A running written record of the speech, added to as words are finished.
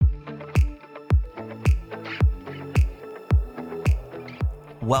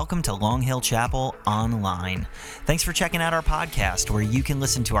Welcome to Long Hill Chapel Online. Thanks for checking out our podcast, where you can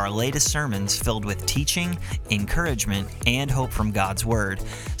listen to our latest sermons filled with teaching, encouragement, and hope from God's Word.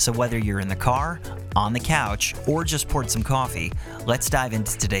 So whether you're in the car, on the couch, or just poured some coffee, let's dive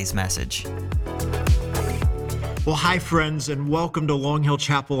into today's message. Well, hi, friends, and welcome to Long Hill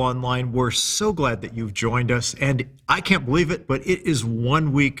Chapel Online. We're so glad that you've joined us, and I can't believe it, but it is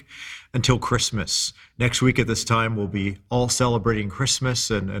 1 week until Christmas. Next week at this time, we'll be all celebrating Christmas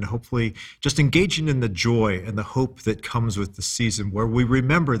and hopefully just engaging in the joy and the hope that comes with the season, where we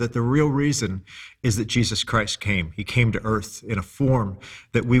remember that the real reason is that Jesus Christ came. He came to earth in a form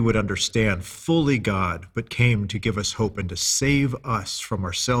that we would understand, fully God, but came to give us hope and to save us from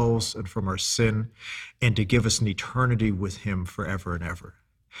ourselves and from our sin and to give us an eternity with Him forever and ever.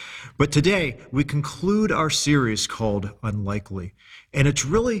 But today, we conclude our series called Unlikely, and it's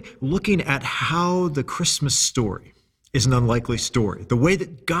really looking at how the Christmas story is an unlikely story. The way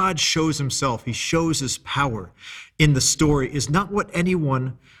that God shows Himself, He shows His power in the story, is not what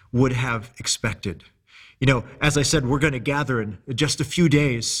anyone would have expected. You know, as I said, we're going to gather in just a few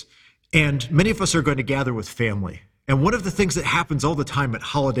days, and many of us are going to gather with family. And one of the things that happens all the time at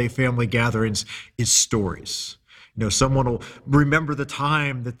holiday family gatherings is stories. You know, someone will remember the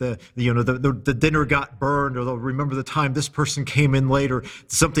time that the dinner got burned, or they'll remember the time this person came in late, or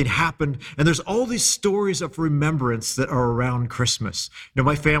something happened. And there's all these stories of remembrance that are around Christmas. You know,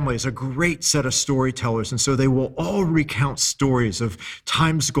 my family is a great set of storytellers, and so they will all recount stories of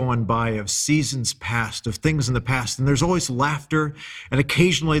times gone by, of seasons past, of things in the past. And there's always laughter, and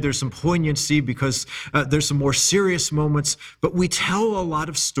occasionally there's some poignancy because there's some more serious moments. But we tell a lot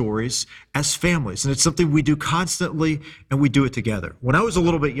of stories as families, and it's something we do constantly, and we do it together. When I was a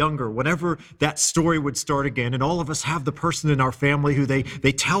little bit younger, whenever that story would start again, and all of us have the person in our family who they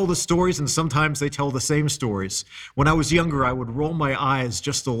tell the stories, and sometimes they tell the same stories. When I was younger, I would roll my eyes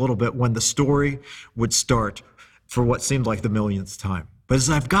just a little bit when the story would start for what seemed like the millionth time. But as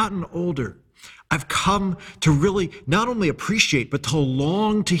I've gotten older, I've come to really not only appreciate, but to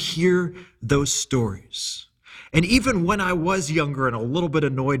long to hear those stories. And even when I was younger and a little bit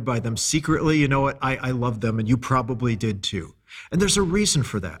annoyed by them secretly, you know what, I love them, and you probably did too. And there's a reason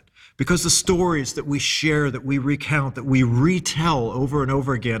for that, because the stories that we share, that we recount, that we retell over and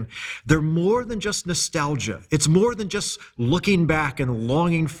over again, they're more than just nostalgia. It's more than just looking back and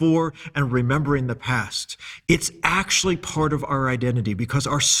longing for and remembering the past. It's actually part of our identity, because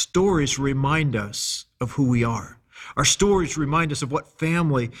our stories remind us of who we are. Our stories remind us of what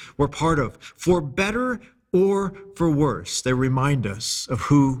family we're part of. For better or for worse, they remind us of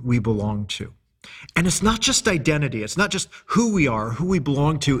who we belong to. And it's not just identity. It's not just who we are, who we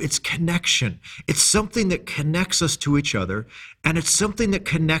belong to. It's connection. It's something that connects us to each other, and it's something that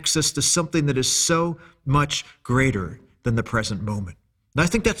connects us to something that is so much greater than the present moment. And I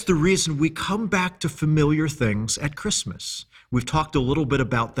think that's the reason we come back to familiar things at Christmas. We've talked a little bit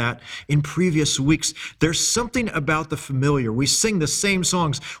about that in previous weeks. There's something about the familiar. We sing the same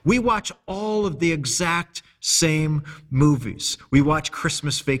songs. We watch all of the exact same movies. We watch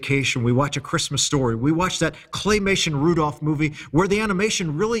Christmas Vacation. We watch A Christmas Story. We watch that claymation Rudolph movie where the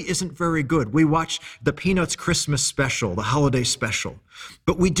animation really isn't very good. We watch the Peanuts Christmas special, the holiday special.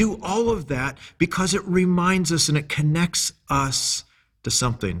 But we do all of that because it reminds us and it connects us to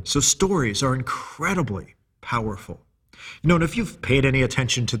something. So stories are incredibly powerful. You know, and if you've paid any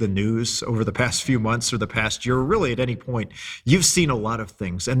attention to the news over the past few months or the past year, or really at any point, you've seen a lot of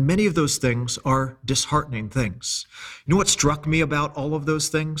things, and many of those things are disheartening things. You know what struck me about all of those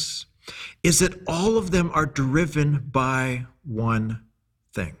things? Is that all of them are driven by one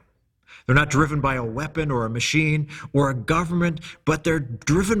thing. They're not driven by a weapon or a machine or a government, but they're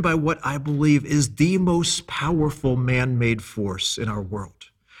driven by what I believe is the most powerful man-made force in our world.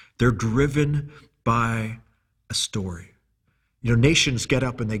 They're driven by a story. You know, nations get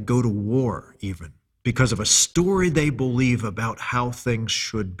up and they go to war even because of a story they believe about how things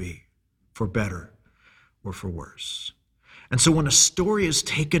should be, for better or for worse. And so when a story is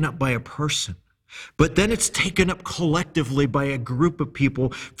taken up by a person, but then it's taken up collectively by a group of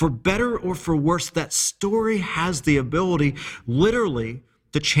people, for better or for worse, that story has the ability literally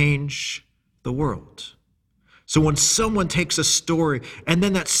to change the world. So when someone takes a story and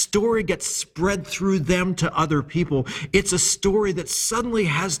then that story gets spread through them to other people, it's a story that suddenly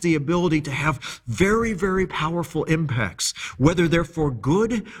has the ability to have very, very powerful impacts. Whether they're for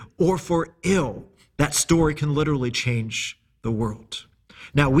good or for ill, that story can literally change the world.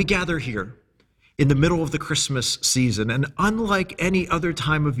 Now, we gather here in the middle of the Christmas season. And unlike any other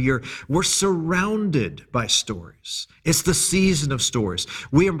time of year, we're surrounded by stories. It's the season of stories.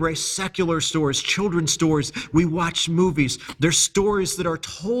 We embrace secular stories, children's stories. We watch movies. There's stories that are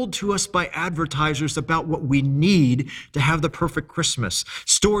told to us by advertisers about what we need to have the perfect Christmas.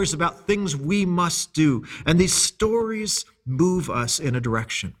 Stories about things we must do. And these stories move us in a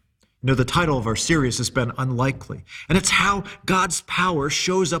direction. You know, the title of our series has been Unlikely, and it's how God's power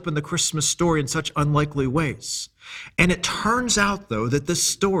shows up in the Christmas story in such unlikely ways. And it turns out, though, that this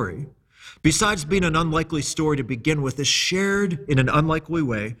story, besides being an unlikely story to begin with, is shared in an unlikely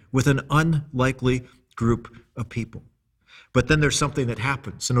way with an unlikely group of people. But then there's something that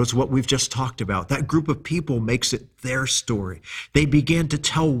happens, and it's what we've just talked about. That group of people makes it their story. They begin to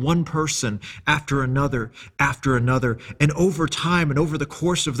tell one person after another, and over time and over the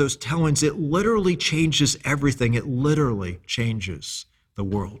course of those tellings, it literally changes everything. It literally changes the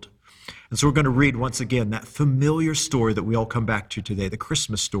world. And so we're going to read once again that familiar story that we all come back to today, the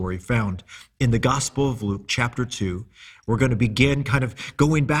Christmas story found in the Gospel of Luke, chapter 2. We're going to begin kind of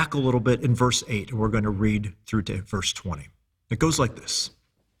going back a little bit in verse 8, and we're going to read through to verse 20. It goes like this.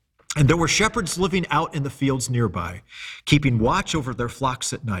 And there were shepherds living out in the fields nearby, keeping watch over their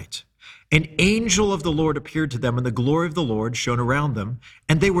flocks at night. An angel of the Lord appeared to them, and the glory of the Lord shone around them,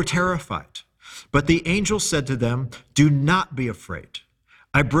 and they were terrified. But the angel said to them, "Do not be afraid.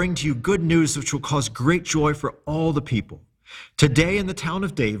 I bring to you good news which will cause great joy for all the people. Today in the town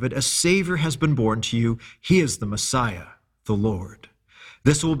of David, a Savior has been born to you. He is the Messiah, the Lord.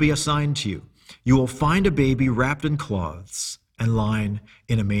 This will be a sign to you. You will find a baby wrapped in cloths and lying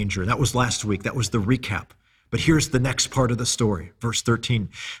in a manger." That was last week. That was the recap. But here's the next part of the story, verse 13.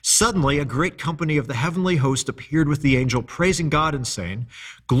 Suddenly, a great company of the heavenly host appeared with the angel, praising God and saying,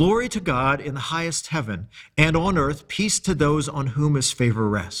 "Glory to God in the highest heaven, and on earth peace to those on whom his favor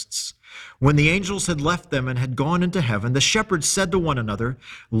rests." When the angels had left them and had gone into heaven, the shepherds said to one another,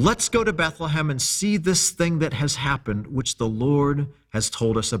 "Let's go to Bethlehem and see this thing that has happened, which the Lord has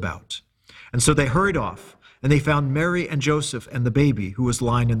told us about." And so they hurried off, and they found Mary and Joseph and the baby who was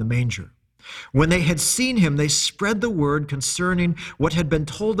lying in the manger. When they had seen him, they spread the word concerning what had been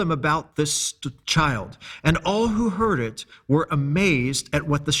told them about this child. And all who heard it were amazed at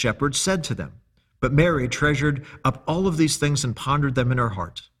what the shepherds said to them. But Mary treasured up all of these things and pondered them in her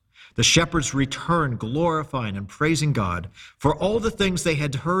heart. The shepherds returned, glorifying and praising God for all the things they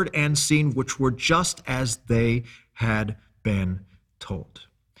had heard and seen, which were just as they had been told.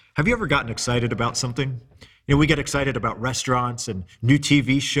 Have you ever gotten excited about something? You know, we get excited about restaurants and new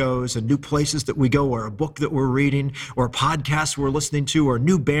TV shows and new places that we go, or a book that we're reading, or a podcast we're listening to, or a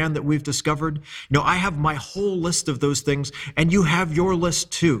new band that we've discovered. You know, I have my whole list of those things, and you have your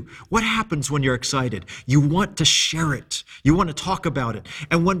list too. What happens when you're excited? You want to share it. You want to talk about it.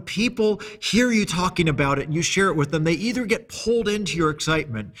 And when people hear you talking about it and you share it with them, they either get pulled into your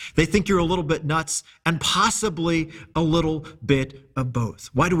excitement, they think you're a little bit nuts, and possibly a little bit of both.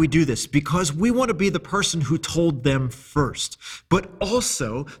 Why do we do this? Because we want to be the person who told them first, but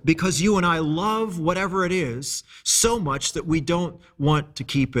also because you and I love whatever it is so much that we don't want to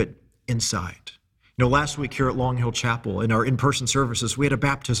keep it inside. You know, last week here at Long Hill Chapel, in our in-person services, we had a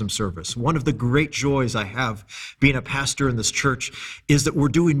baptism service. One of the great joys I have being a pastor in this church is that we're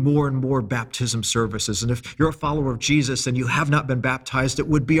doing more and more baptism services. And if you're a follower of Jesus and you have not been baptized, it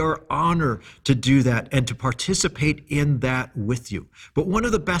would be our honor to do that and to participate in that with you. But one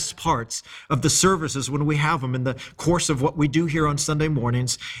of the best parts of the services when we have them in the course of what we do here on Sunday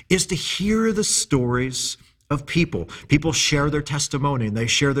mornings is to hear the stories of people. People share their testimony and they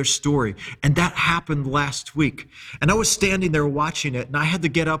share their story. And that happened last week. And I was standing there watching it, and I had to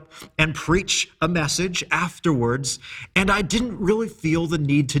get up and preach a message afterwards. And I didn't really feel the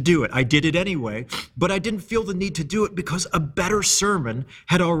need to do it. I did it anyway, but I didn't feel the need to do it because a better sermon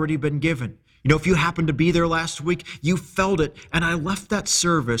had already been given. You know, if you happened to be there last week, you felt it. And I left that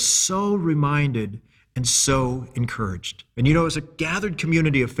service so reminded and so encouraged. And you know, as a gathered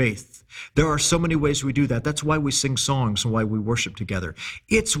community of faith, there are so many ways we do that. That's why we sing songs and why we worship together.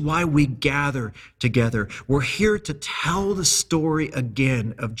 It's why we gather together. We're here to tell the story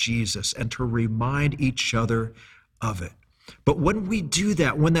again of Jesus and to remind each other of it. But when we do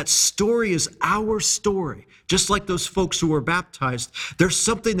that, when that story is our story, just like those folks who were baptized, there's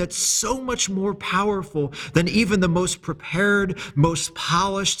something that's so much more powerful than even the most prepared, most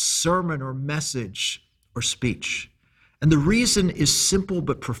polished sermon or message or speech. And the reason is simple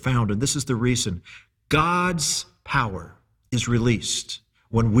but profound, and this is the reason. God's power is released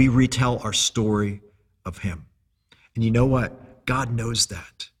when we retell our story of him. And you know what? God knows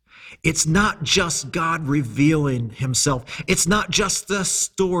that. It's not just God revealing himself. It's not just the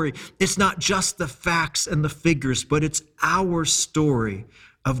story. It's not just the facts and the figures, but it's our story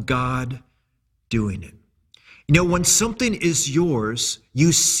of God doing it. You know, when something is yours,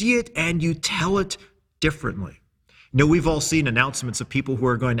 you see it and you tell it differently. You know, we've all seen announcements of people who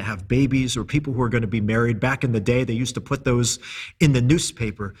are going to have babies or people who are going to be married. Back in the day, they used to put those in the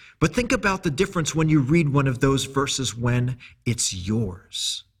newspaper. But think about the difference when you read one of those verses when it's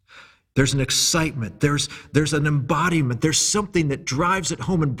yours. There's an excitement. There's an embodiment. There's something that drives it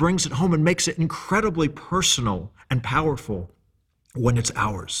home and brings it home and makes it incredibly personal and powerful when it's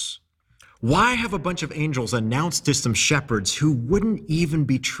ours. Why have a bunch of angels announced to some shepherds who wouldn't even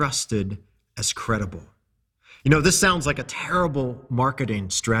be trusted as credible? You know, this sounds like a terrible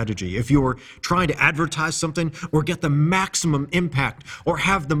marketing strategy. If you're trying to advertise something or get the maximum impact or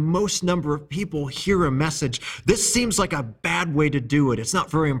have the most number of people hear a message, this seems like a bad way to do it. It's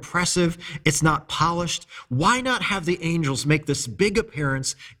not very impressive. It's not polished. Why not have the angels make this big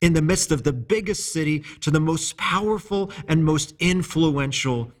appearance in the midst of the biggest city to the most powerful and most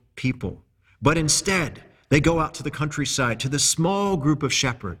influential people? But instead, they go out to the countryside, to the small group of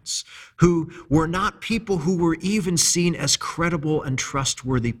shepherds who were not people who were even seen as credible and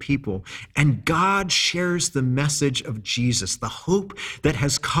trustworthy people. And God shares the message of Jesus, the hope that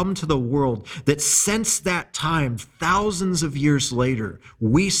has come to the world, that since that time, thousands of years later,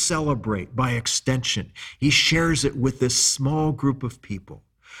 we celebrate by extension. He shares it with this small group of people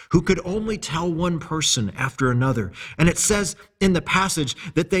who could only tell one person after another. And it says in the passage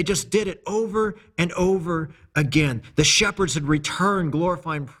that they just did it over and over again. The shepherds had returned,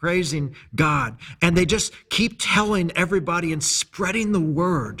 glorifying, praising God. And they just keep telling everybody and spreading the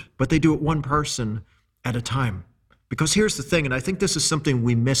word, but they do it one person at a time. Because here's the thing, and I think this is something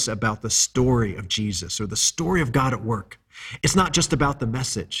we miss about the story of Jesus or the story of God at work. It's not just about the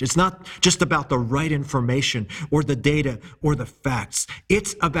message. It's not just about the right information or the data or the facts.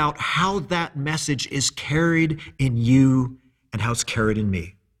 It's about how that message is carried in you and how it's carried in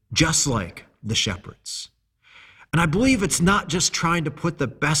me, just like the shepherds. And I believe it's not just trying to put the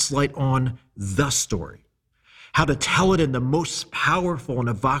best light on the story, how to tell it in the most powerful and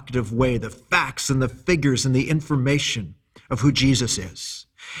evocative way, the facts and the figures and the information of who Jesus is.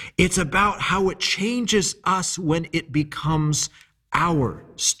 It's about how it changes us when it becomes our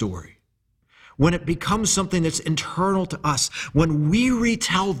story, when it becomes something that's internal to us. When we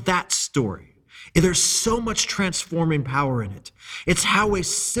retell that story, there's so much transforming power in it. It's how a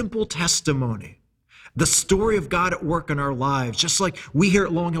simple testimony, the story of God at work in our lives, just like we here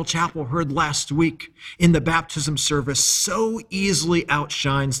at Long Hill Chapel heard last week in the baptism service, so easily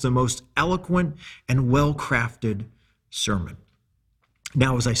outshines the most eloquent and well-crafted sermon.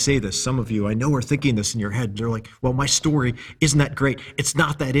 Now, as I say this, some of you, I know, are thinking this in your head. They're like, well, my story isn't that great. It's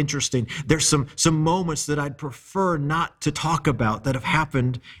not that interesting. There's some moments that I'd prefer not to talk about that have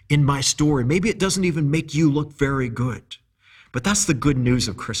happened in my story. Maybe it doesn't even make you look very good. But that's the good news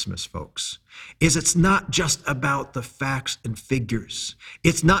of Christmas, folks, is it's not just about the facts and figures.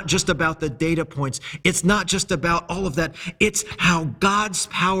 It's not just about the data points. It's not just about all of that. It's how God's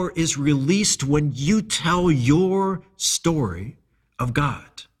power is released when you tell your story of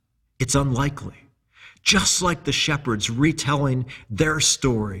God. It's unlikely. Just like the shepherds retelling their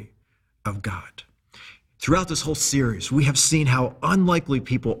story of God. Throughout this whole series, we have seen how unlikely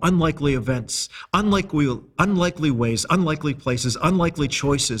people, unlikely events, unlikely ways, unlikely places, unlikely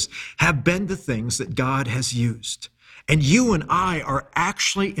choices have been the things that God has used. And you and I are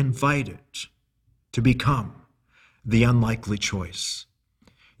actually invited to become the unlikely choice.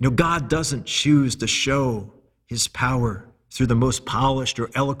 You know, God doesn't choose to show his power through the most polished or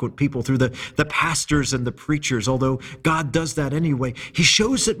eloquent people, through the pastors and the preachers, although God does that anyway. He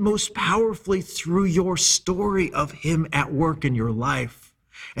shows it most powerfully through your story of him at work in your life.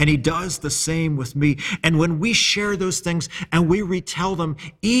 And he does the same with me. And when we share those things and we retell them,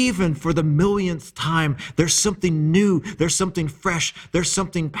 even for the millionth time, there's something new, there's something fresh, there's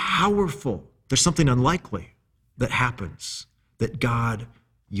something powerful, there's something unlikely that happens that God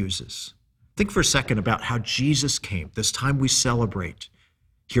uses. Think for a second about how Jesus came, this time we celebrate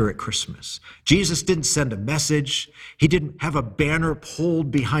here at Christmas. Jesus didn't send a message. He didn't have a banner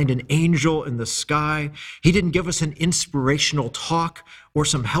pulled behind an angel in the sky. He didn't give us an inspirational talk or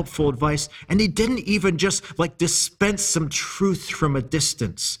some helpful advice. And he didn't even just dispense some truth from a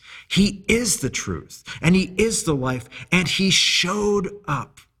distance. He is the truth, and he is the life, and he showed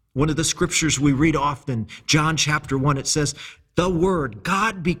up. One of the scriptures we read often, John chapter 1, it says, the Word,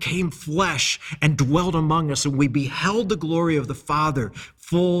 God became flesh and dwelt among us, and we beheld the glory of the Father,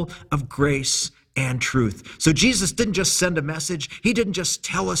 full of grace and truth. So Jesus didn't just send a message. He didn't just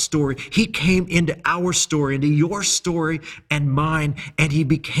tell a story. He came into our story, into your story and mine, and he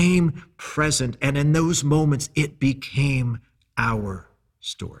became present. And in those moments, it became our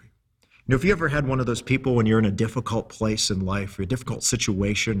story. You know, if you ever had one of those people when you're in a difficult place in life, or a difficult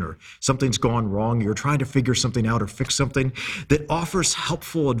situation, or something's gone wrong, you're trying to figure something out or fix something, that offers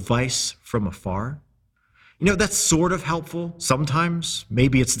helpful advice from afar? You know, that's sort of helpful sometimes.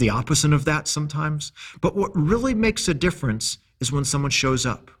 Maybe it's the opposite of that sometimes. But what really makes a difference is when someone shows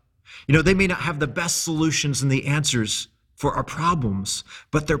up. You know, they may not have the best solutions and the answers for our problems,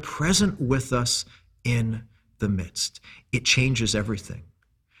 but they're present with us in the midst. It changes everything.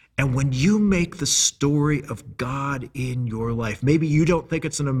 And when you make the story of God in your life, maybe you don't think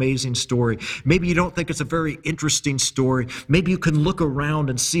it's an amazing story. Maybe you don't think it's a very interesting story. Maybe you can look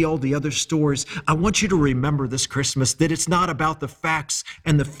around and see all the other stories. I want you to remember this Christmas that it's not about the facts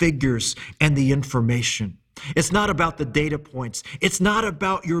and the figures and the information. It's not about the data points. It's not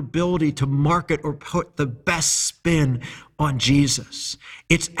about your ability to market or put the best spin on Jesus.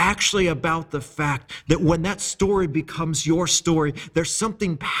 It's actually about the fact that when that story becomes your story, there's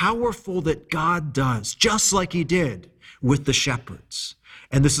something powerful that God does, just like he did with the shepherds.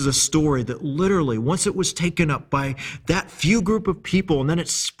 And this is a story that literally, once it was taken up by that few group of people, and then it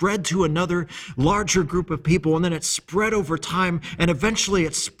spread to another larger group of people, and then it spread over time, and eventually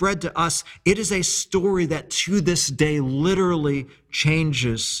it spread to us. It is a story that to this day literally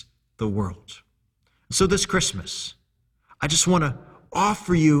changes the world. So this Christmas, I just want to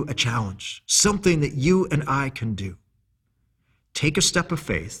offer you a challenge, something that you and I can do. Take a step of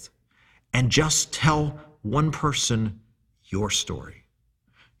faith and just tell one person your story.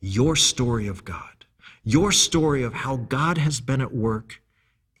 Your story of God, your story of how God has been at work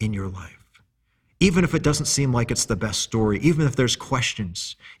in your life. Even if it doesn't seem like it's the best story, even if there's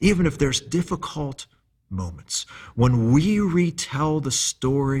questions, even if there's difficult moments, when we retell the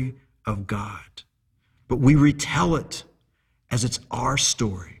story of God, but we retell it as it's our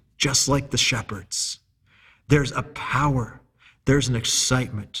story, just like the shepherds, there's a power, there's an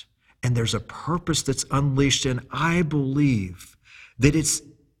excitement, and there's a purpose that's unleashed. And I believe that it's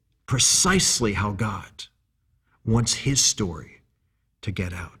precisely how God wants his story to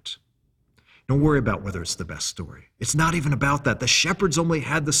get out. Don't worry about whether it's the best story. It's not even about that. The shepherds only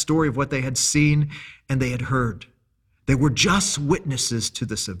had the story of what they had seen and they had heard. They were just witnesses to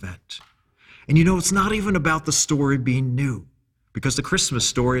this event. And you know, it's not even about the story being new, because the Christmas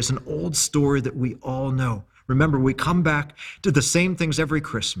story is an old story that we all know. Remember, we come back to the same things every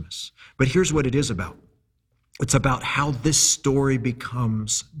Christmas. But here's what it is about. It's about how this story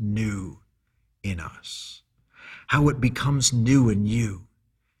becomes new in us, how it becomes new in you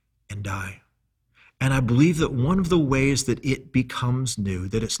and I. And I believe that one of the ways that it becomes new,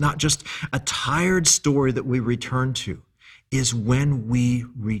 that it's not just a tired story that we return to, is when we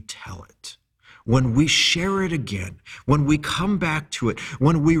retell it. When we share it again, when we come back to it,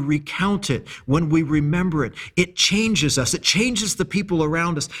 when we recount it, when we remember it, it changes us. It changes the people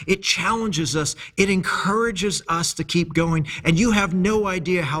around us. It challenges us. It encourages us to keep going. And you have no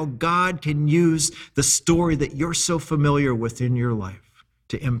idea how God can use the story that you're so familiar with in your life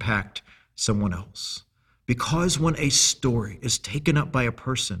to impact someone else. Because when a story is taken up by a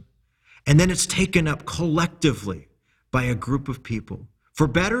person, and then it's taken up collectively by a group of people, for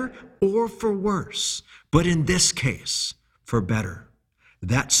better or for worse, but in this case, for better,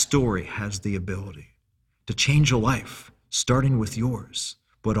 that story has the ability to change a life, starting with yours,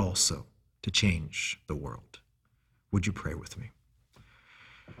 but also to change the world. Would you pray with me?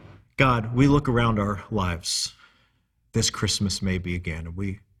 God, we look around our lives this Christmas maybe again, and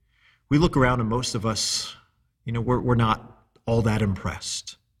we look around and most of us, you know, we're not all that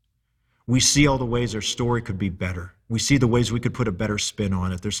impressed. We see all the ways our story could be better. We see the ways we could put a better spin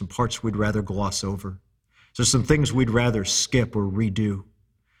on it. There's some parts we'd rather gloss over. There's some things we'd rather skip or redo.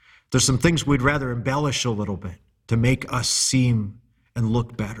 There's some things we'd rather embellish a little bit to make us seem and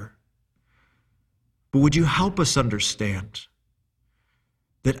look better. But would you help us understand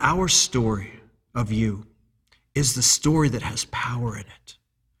that our story of you is the story that has power in it.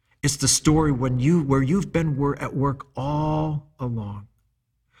 It's the story where you've been at work all along.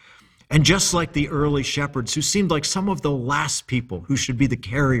 And just like the early shepherds, who seemed like some of the last people who should be the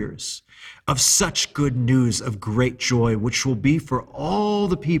carriers of such good news of great joy, which will be for all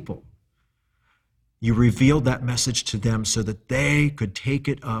the people, you revealed that message to them so that they could take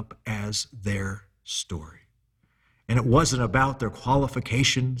it up as their story. And it wasn't about their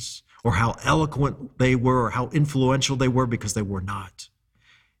qualifications or how eloquent they were or how influential they were, because they were not.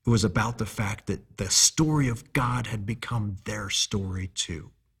 It was about the fact that the story of God had become their story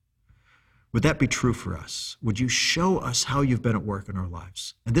too. Would that be true for us? Would you show us how you've been at work in our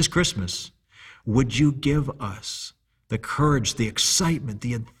lives? And this Christmas, would you give us the courage, the excitement,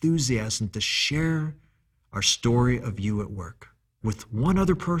 the enthusiasm to share our story of you at work with one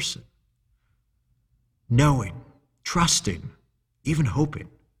other person, knowing, trusting, even hoping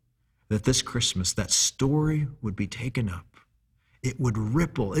that this Christmas, that story would be taken up, it would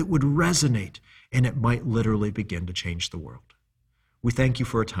ripple, it would resonate, and it might literally begin to change the world. We thank you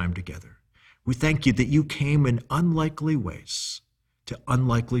for a time together. We thank you that you came in unlikely ways to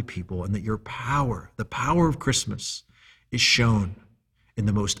unlikely people, and that your power, the power of Christmas, is shown in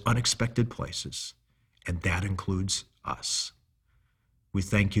the most unexpected places, and that includes us. We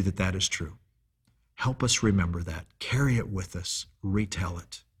thank you that that is true. Help us remember that, carry it with us, retell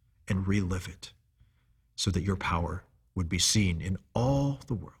it, and relive it, so that your power would be seen in all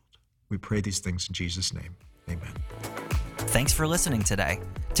the world. We pray these things in Jesus' name. Amen. Thanks for listening today.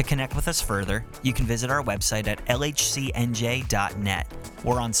 To connect with us further, you can visit our website at lhcnj.net.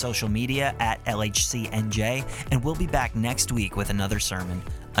 We're on social media at LHCNJ, and we'll be back next week with another sermon.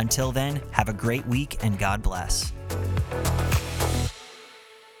 Until then, have a great week and God bless.